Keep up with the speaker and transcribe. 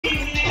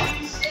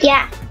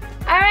Yeah.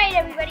 Alright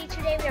everybody,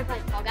 today we are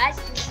playing Fall Guys.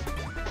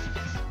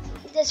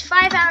 There's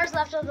 5 hours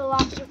left of the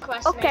lobster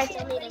quest and I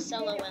still need a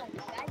solo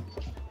win.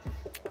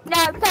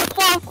 Now that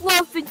fall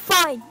close is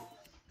fine.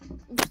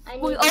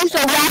 We also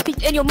solo. wrap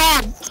it in your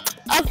mom.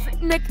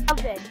 Make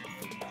oven.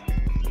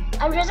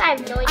 I have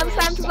no idea. I'm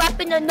trying to wrap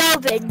in an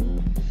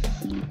oven.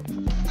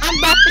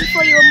 I'm wrapping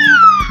for your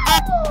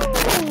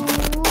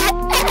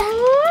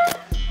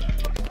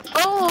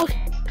Oh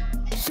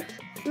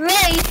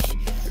Race.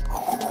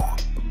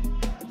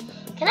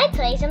 Can I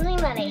play something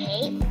that I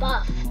hate?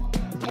 Buff.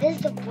 It is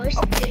the worst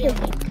video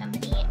game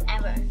company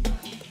ever.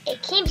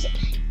 It keeps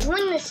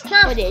doing this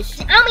stuff. What is?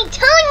 Telling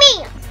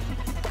me!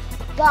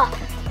 Buff.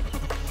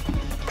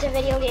 It's a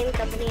video game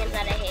company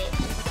that I hate.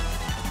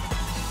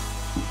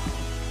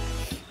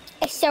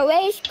 It's a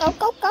race. Go,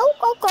 go, go,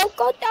 go, go,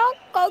 go, dog,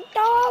 go,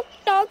 dog.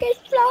 Dog is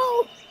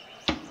slow.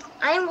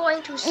 I'm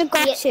going to speed.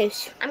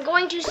 I'm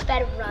going to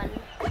sped run.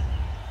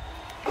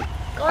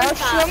 Going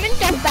fast.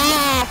 Humans are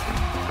bad.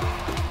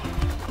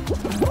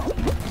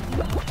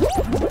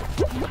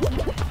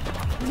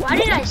 Why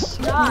did I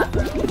stop,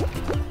 bro?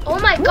 Oh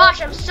my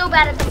gosh, I'm so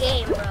bad at the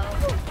game, bro.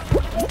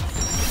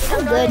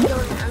 I'm good.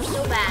 I'm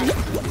so bad.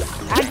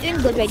 I'm doing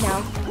good right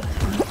now.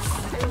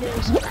 I'm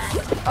doing so bad.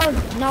 Oh,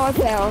 no, I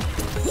fell.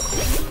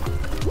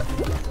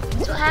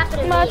 That's what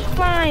happened to Not me.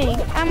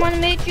 fine. I'm gonna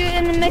make you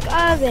in the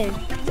McOven.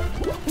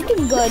 I'm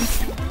doing good.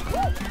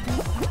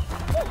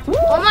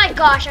 Oh my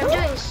gosh, I'm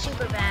doing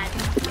super bad.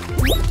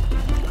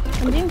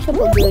 I'm doing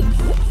super good.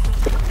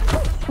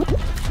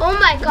 Oh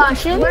my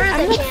gosh, Really? what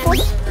are the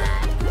chances of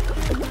that?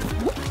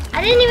 I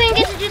didn't even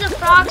get to do the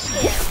frog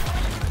skip.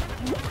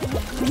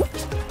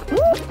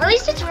 At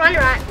least it's one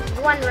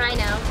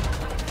rhino.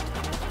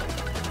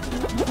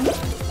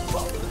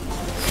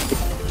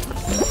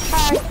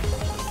 Hi.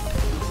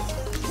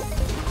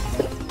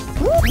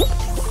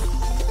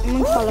 I'm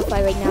gonna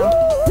qualify right now.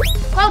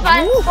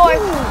 Qualify, 4.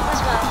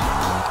 Let's go.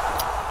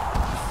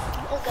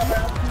 Let's go,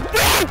 bro.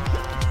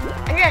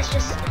 Andres,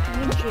 just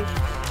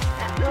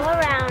go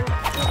around.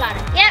 You got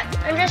it. Yep,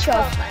 Andres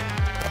qualified.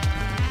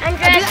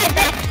 Andres,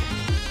 okay.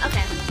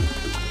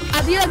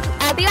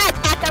 I'll be like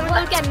that. I'm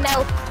gonna get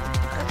milk.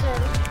 Okay.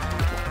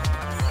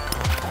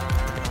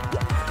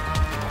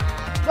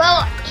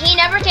 Well, he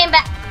never came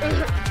back.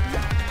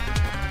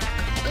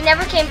 He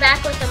never came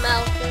back with the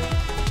milk.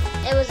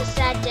 It was a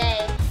sad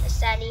day, a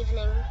sad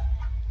evening.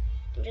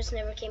 He just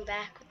never came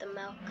back with the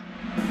milk.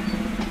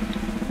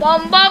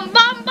 Bum bum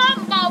bum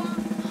bum bum.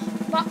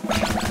 Bum.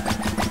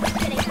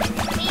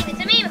 It's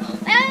a meme.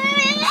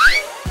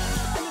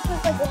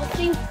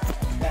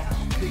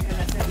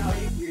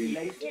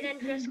 Did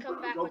Andres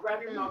come back with the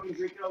milk?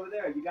 Drink it over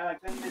there. You got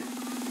like 10 minutes.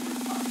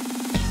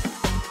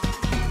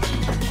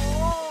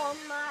 Oh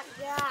my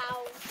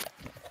god.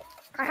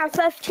 I have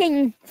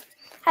 15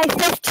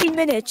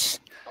 minutes.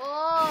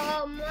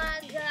 Oh my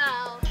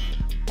god.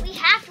 We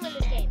have to win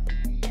this game.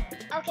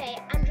 Okay,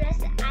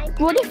 Andres,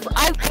 What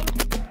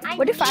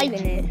if I win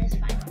it? That's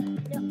fine.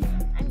 No,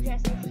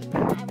 Andres, if you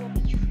win, I will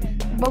beat you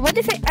forever. But what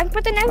if I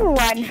put another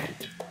one?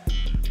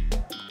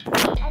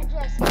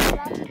 Andres, we're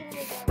about to get in the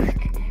game.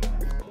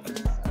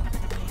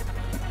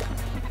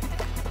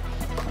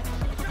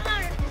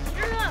 You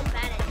don't know how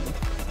bad it is.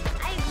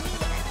 I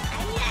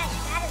mean as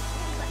bad as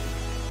anybody.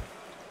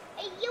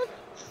 Hey, you.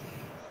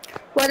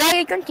 What are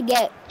you going to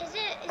get? Is it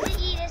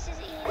Edis? Is it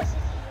Edis?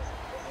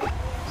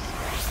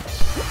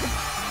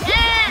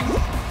 Yes!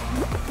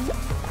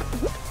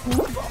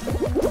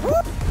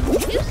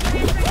 Are you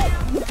serious right now?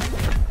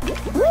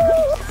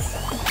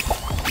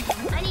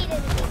 I need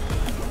it.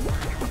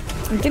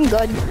 I'm doing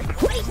good.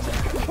 What is this?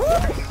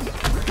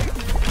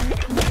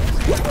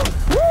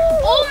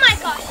 Oh my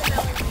gosh!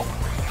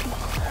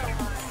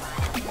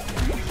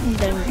 I'm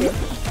doing good.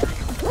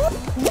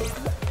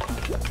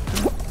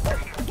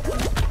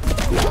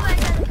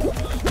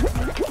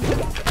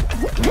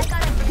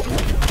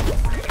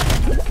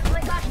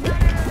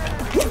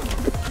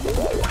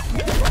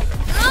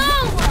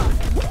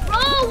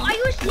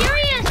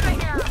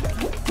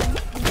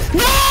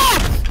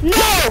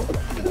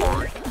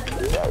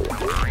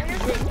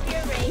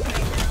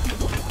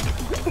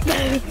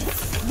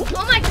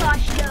 Oh my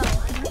gosh, no.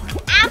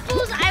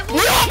 Apples, I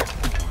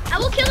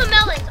will kill the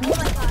melons. Oh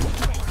my gosh,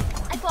 okay.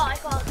 I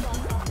fall.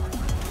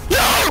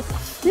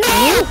 No!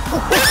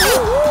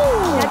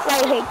 That's why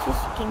I hate this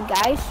skin,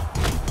 guys.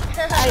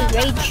 I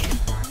rage.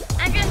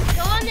 Andres,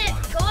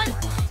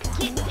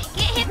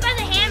 get hit by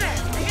the hammer.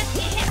 Andres,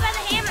 get hit by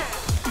the hammer.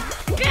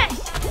 Andres,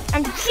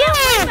 I'm Andres,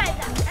 trying.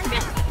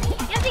 Andres,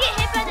 you have to get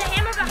hit by the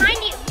hammer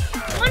behind you.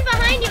 One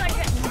behind you,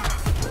 Andres.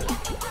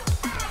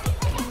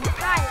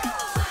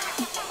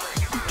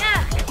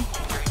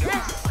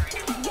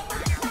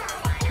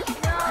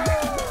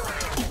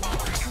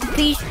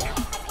 Please.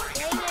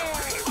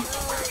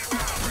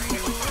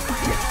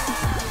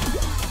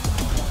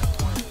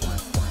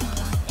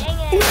 Dang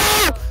it. No!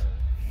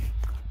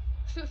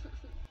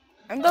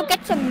 I'm gonna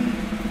get some.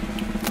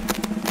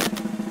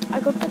 I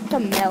go get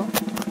some milk.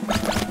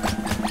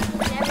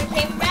 Never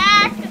came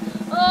back.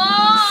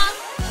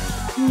 Oh.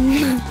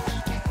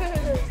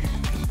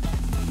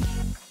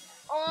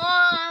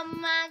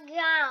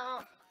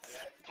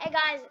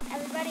 guys,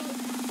 everybody,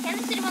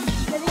 Kansas City won the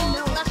Super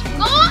Bowl. Let's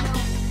go!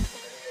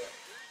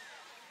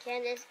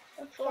 Kansas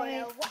for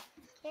what?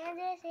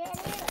 Kansas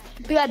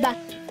City. Be right back.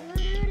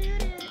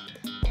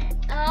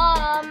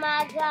 Oh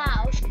my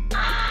gosh.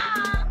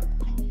 Ah!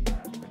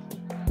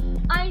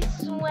 I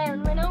swear,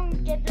 when I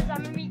don't get this,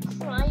 I'm gonna be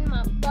crying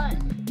my butt.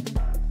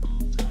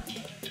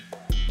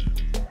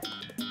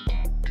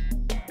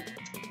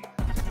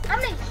 I'm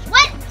gonna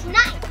sweat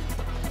tonight.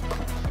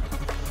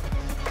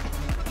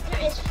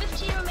 There is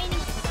 15 remaining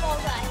football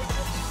guys,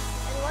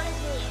 and one is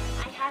me.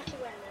 I have to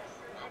win this,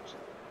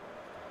 actually.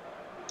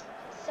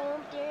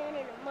 Something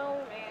in the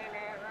morning.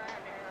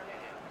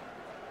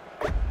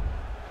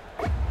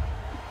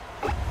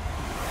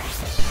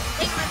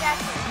 Take my dad.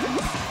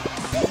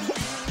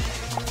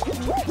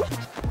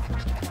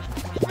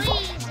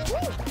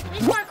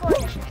 Please parkour.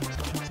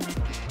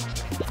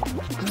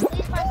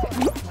 Please parkour.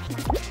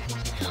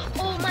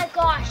 Oh my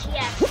gosh,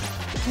 yes.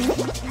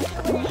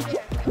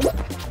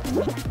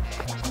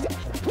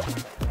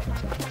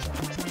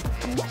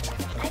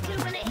 I could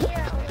win it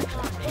here. I could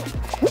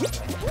win it here.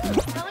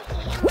 Oh my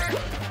god.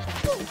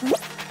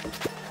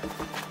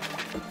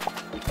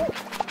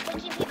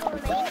 Making people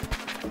remain.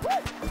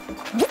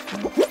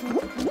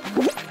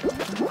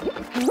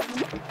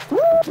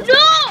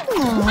 No!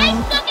 I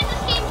suck at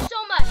this game so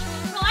much.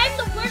 So I'm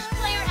the worst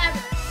player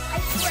ever. I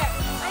swear.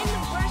 I'm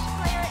the worst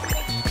player in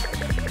the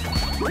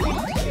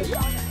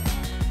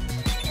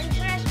and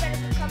Trash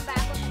better come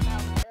back with the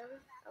Falcon.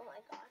 Oh my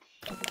gosh.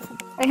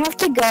 I have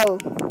to go.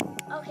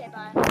 Okay,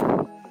 bye.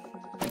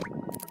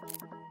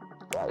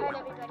 Alright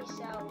everybody,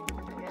 so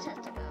I just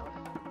have to go.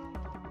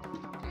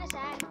 Kinda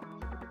sad.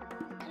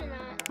 Kinda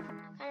not.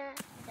 Kinda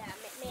yeah,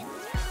 mainly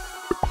sad.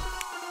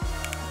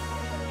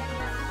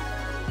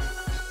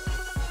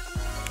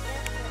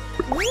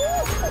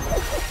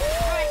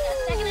 Alright guys,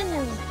 second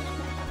attempt.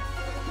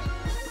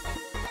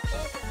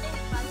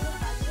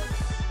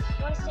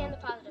 You wanna stay on the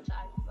positive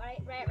side.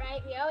 Right.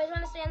 We always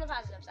wanna stay on the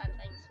positive side of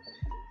things.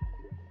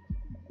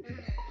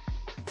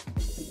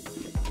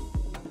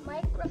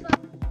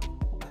 Microphone.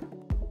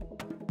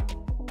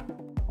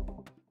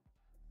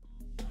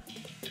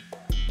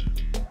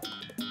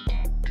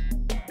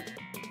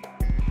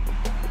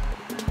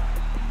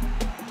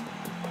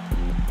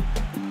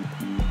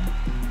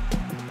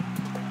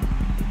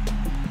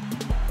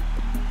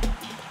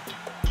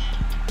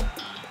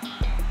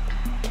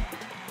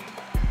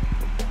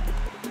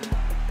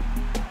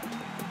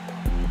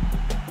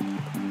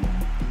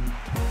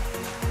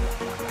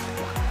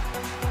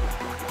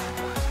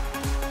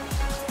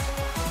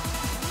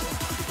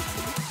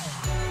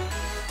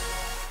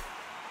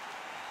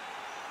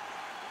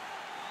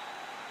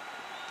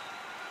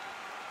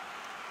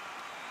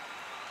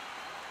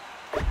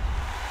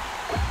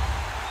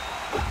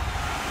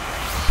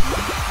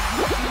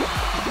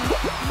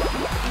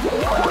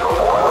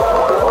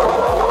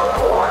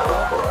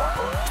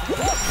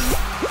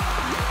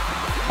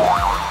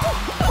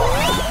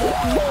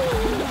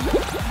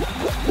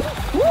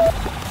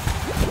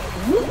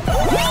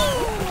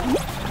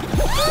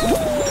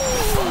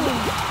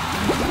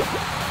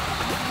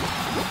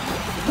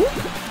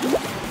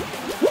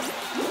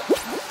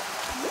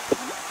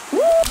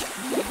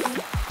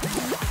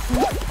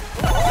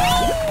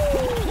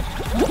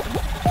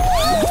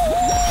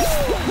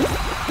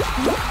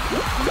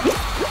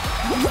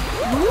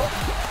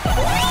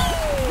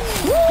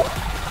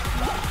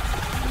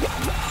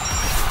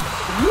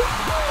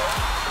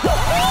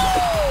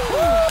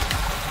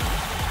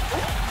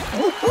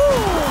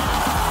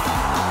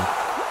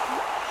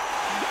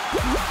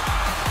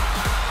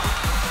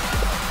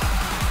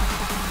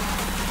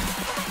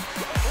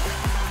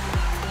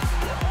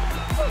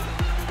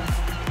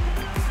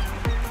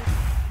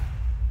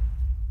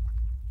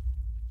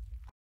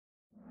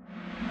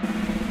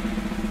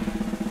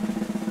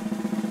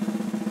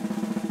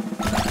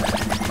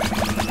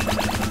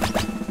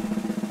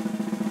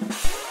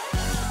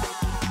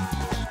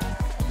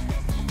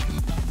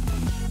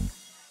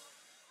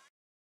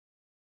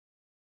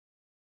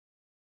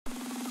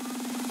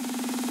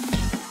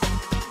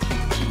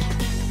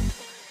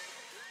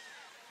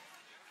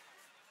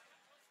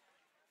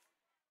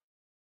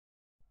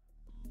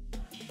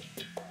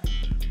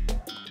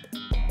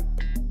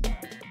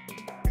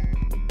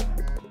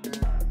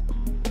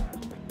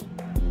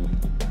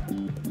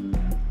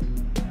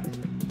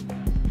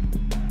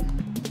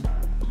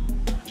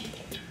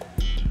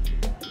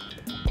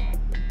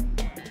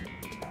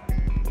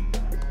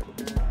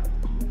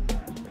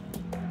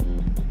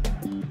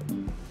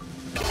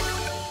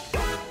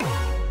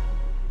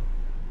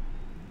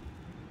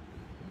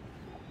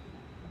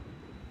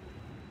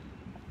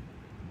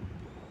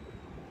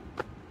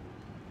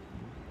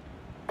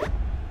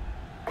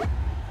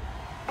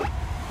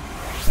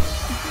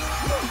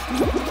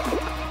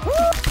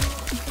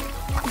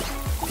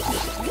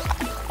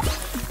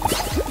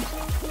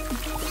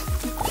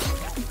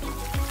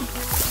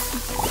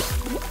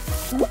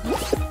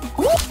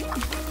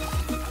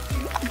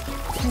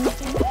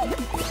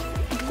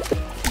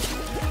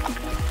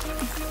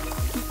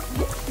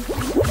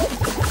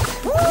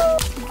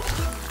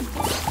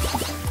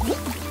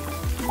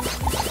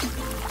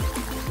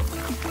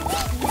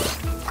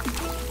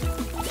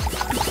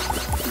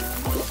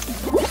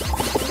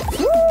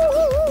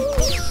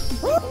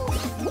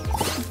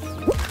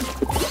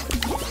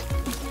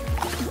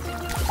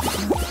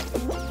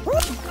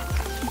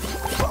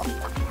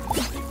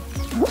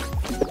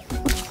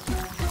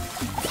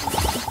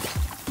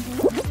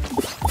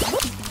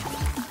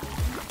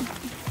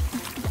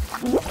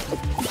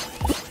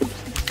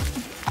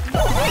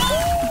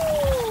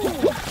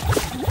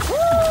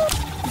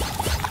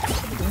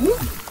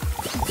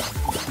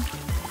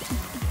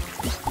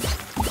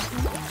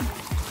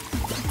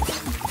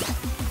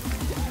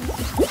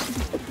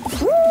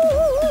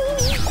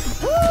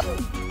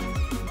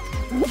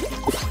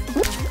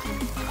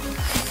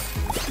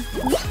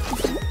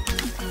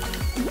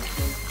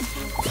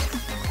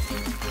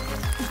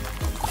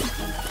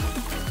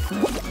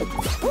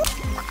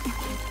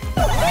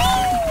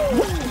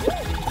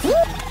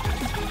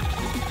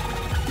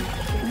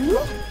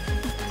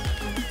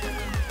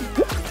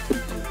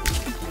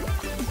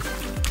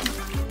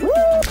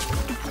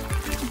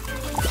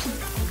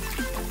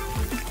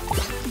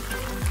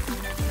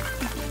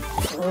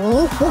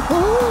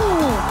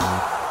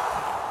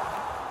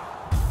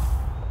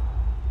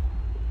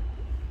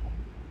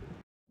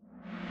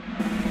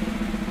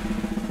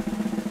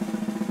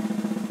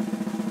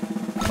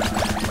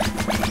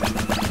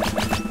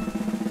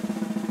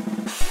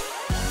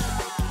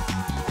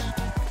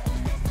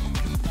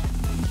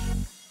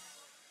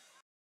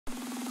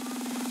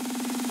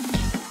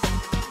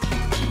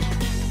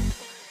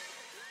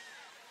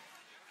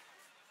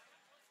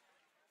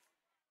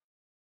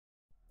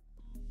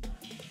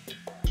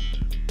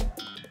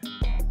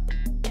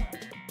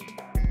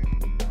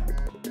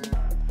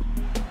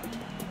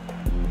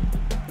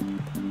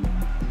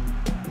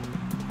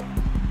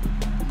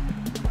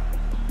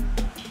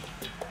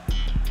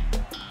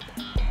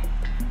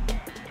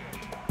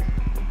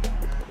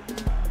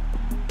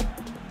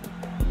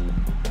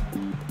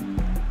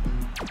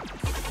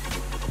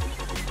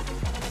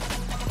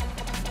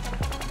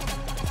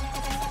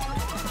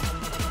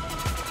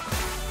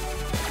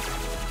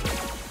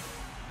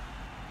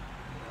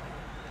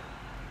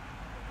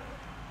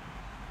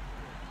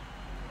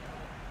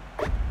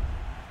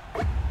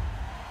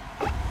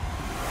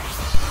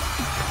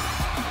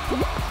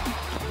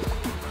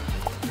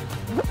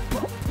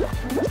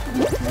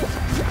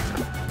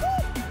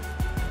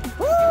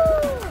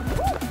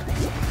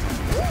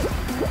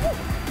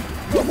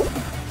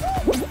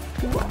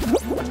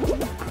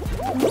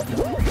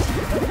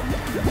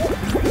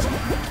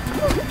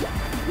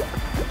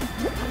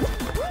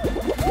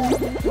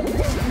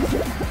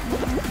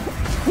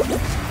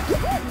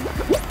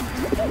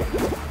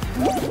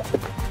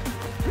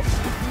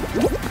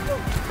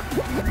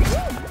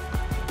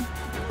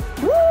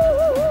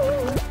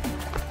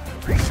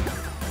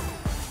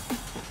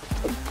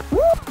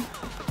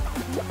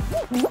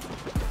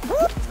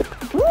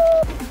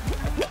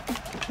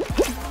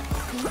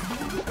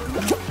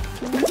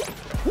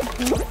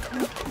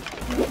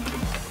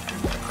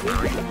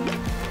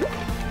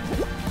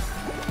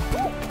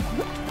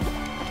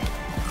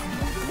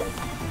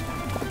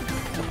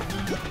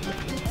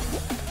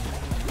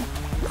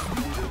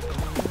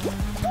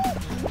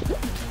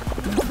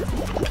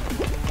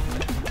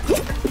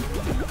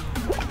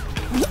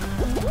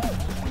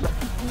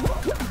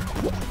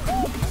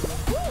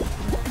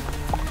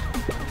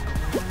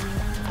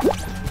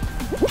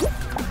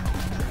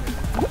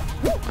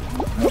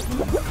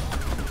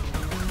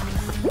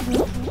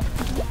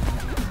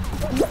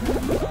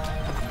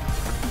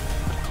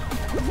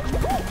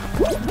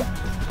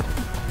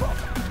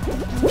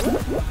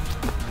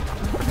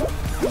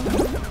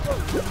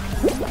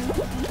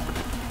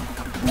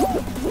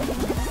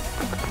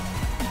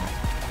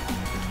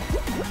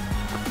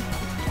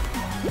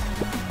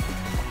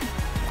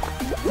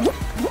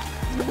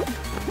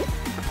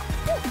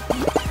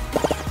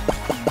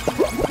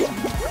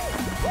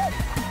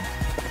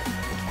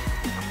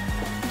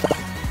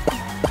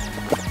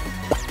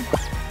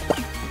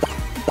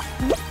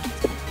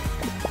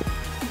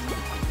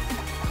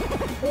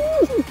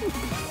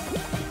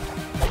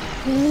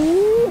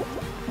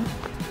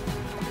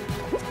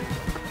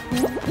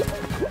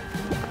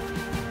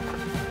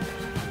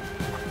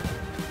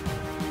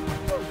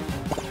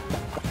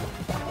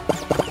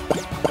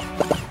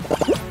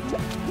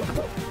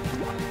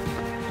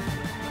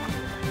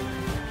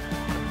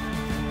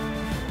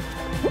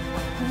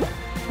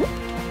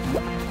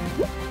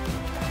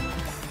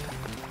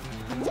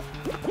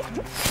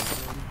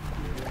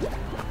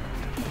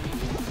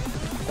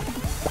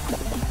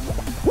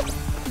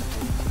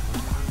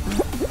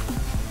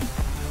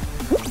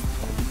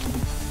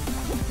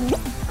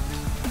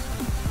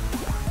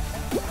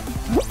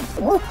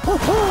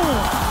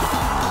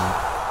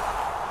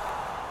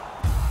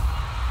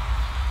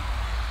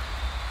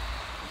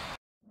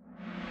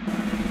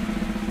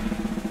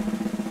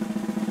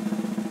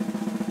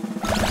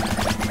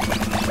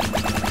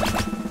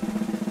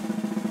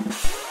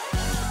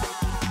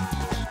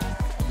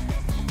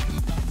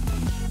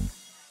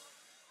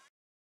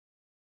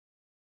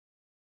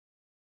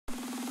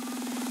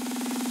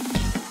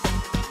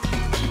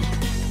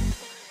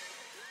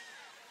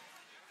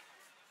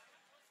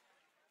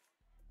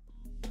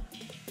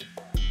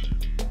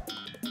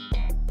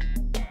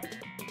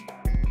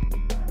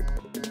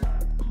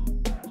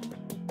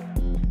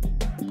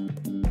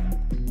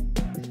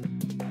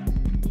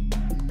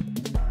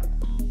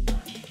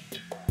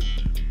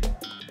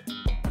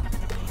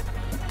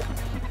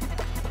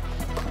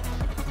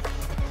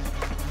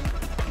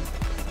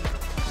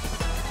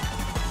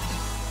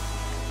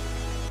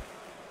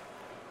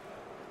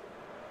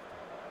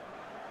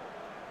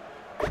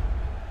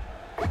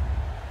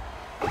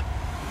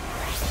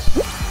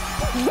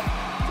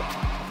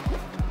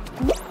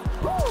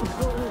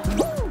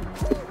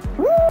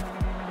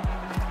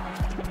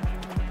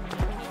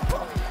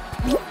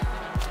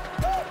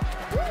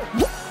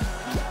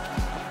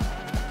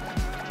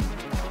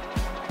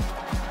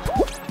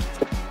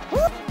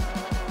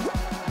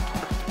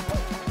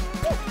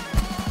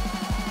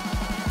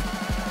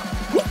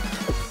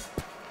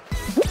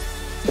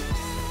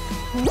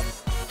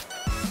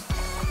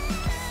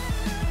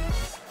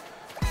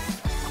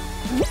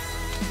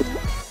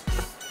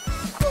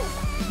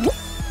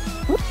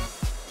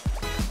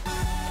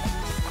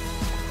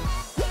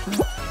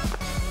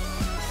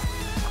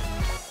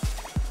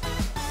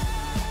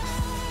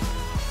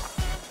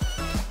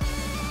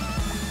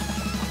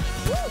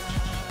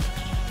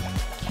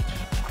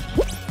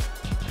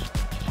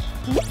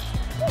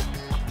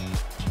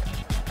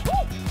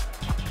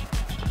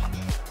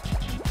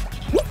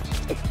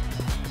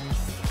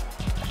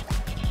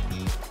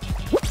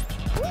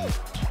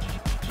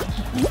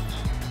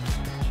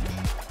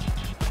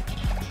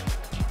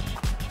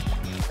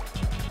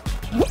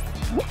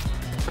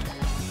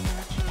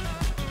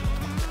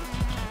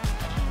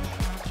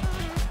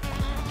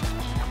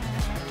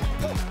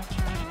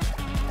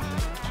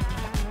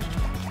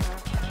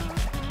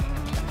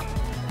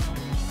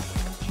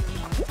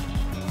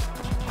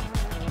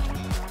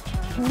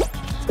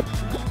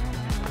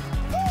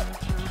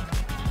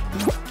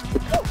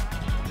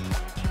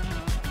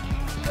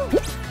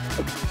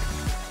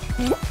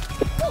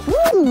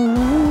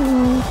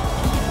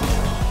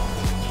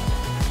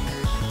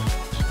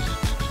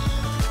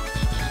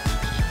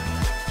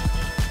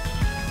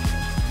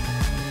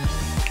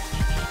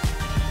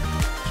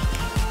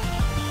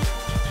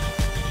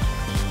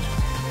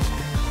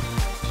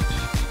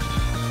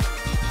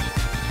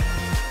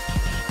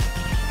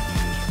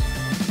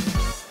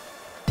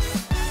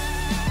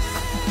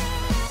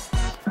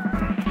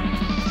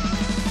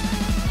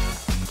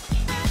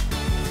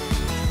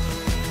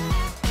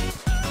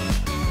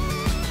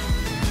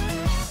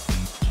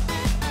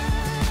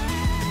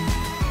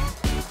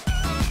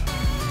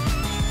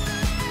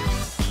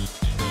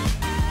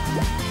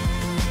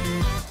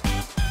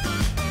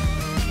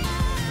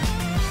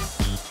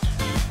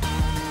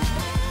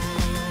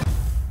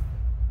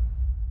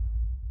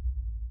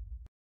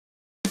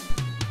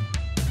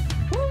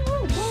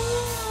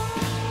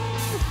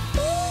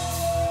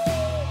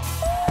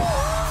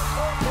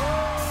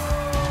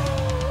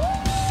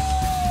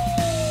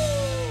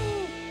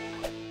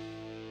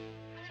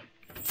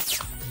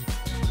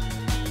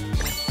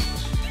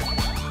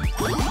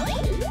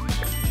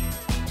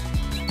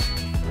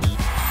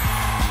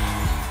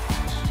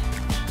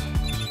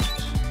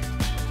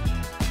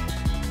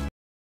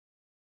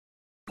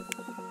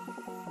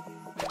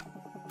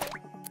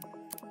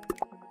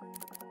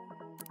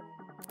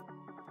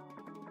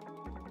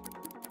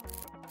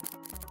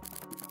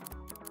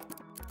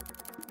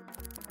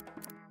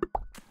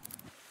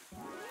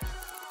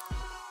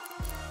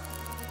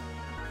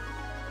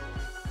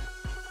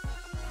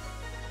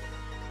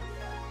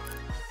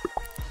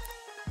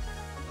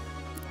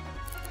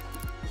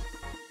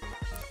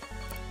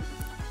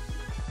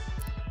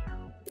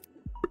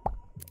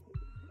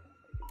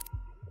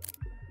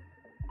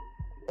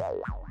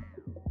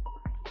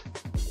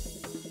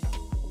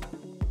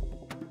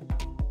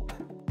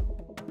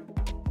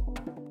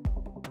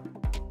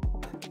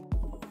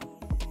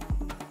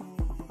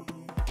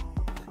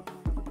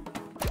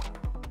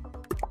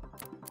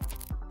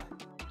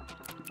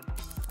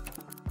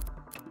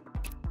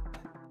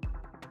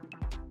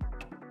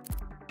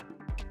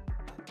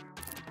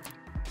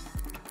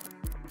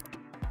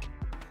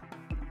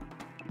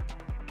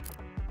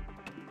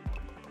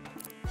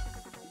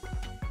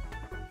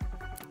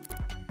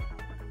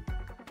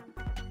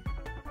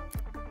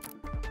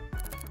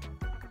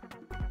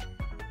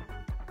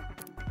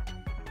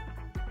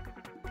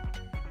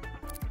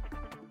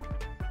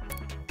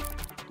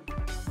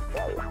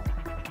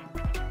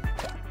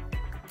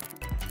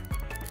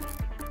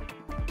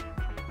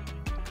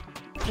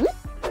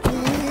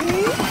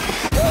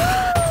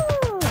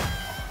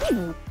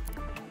 Woo!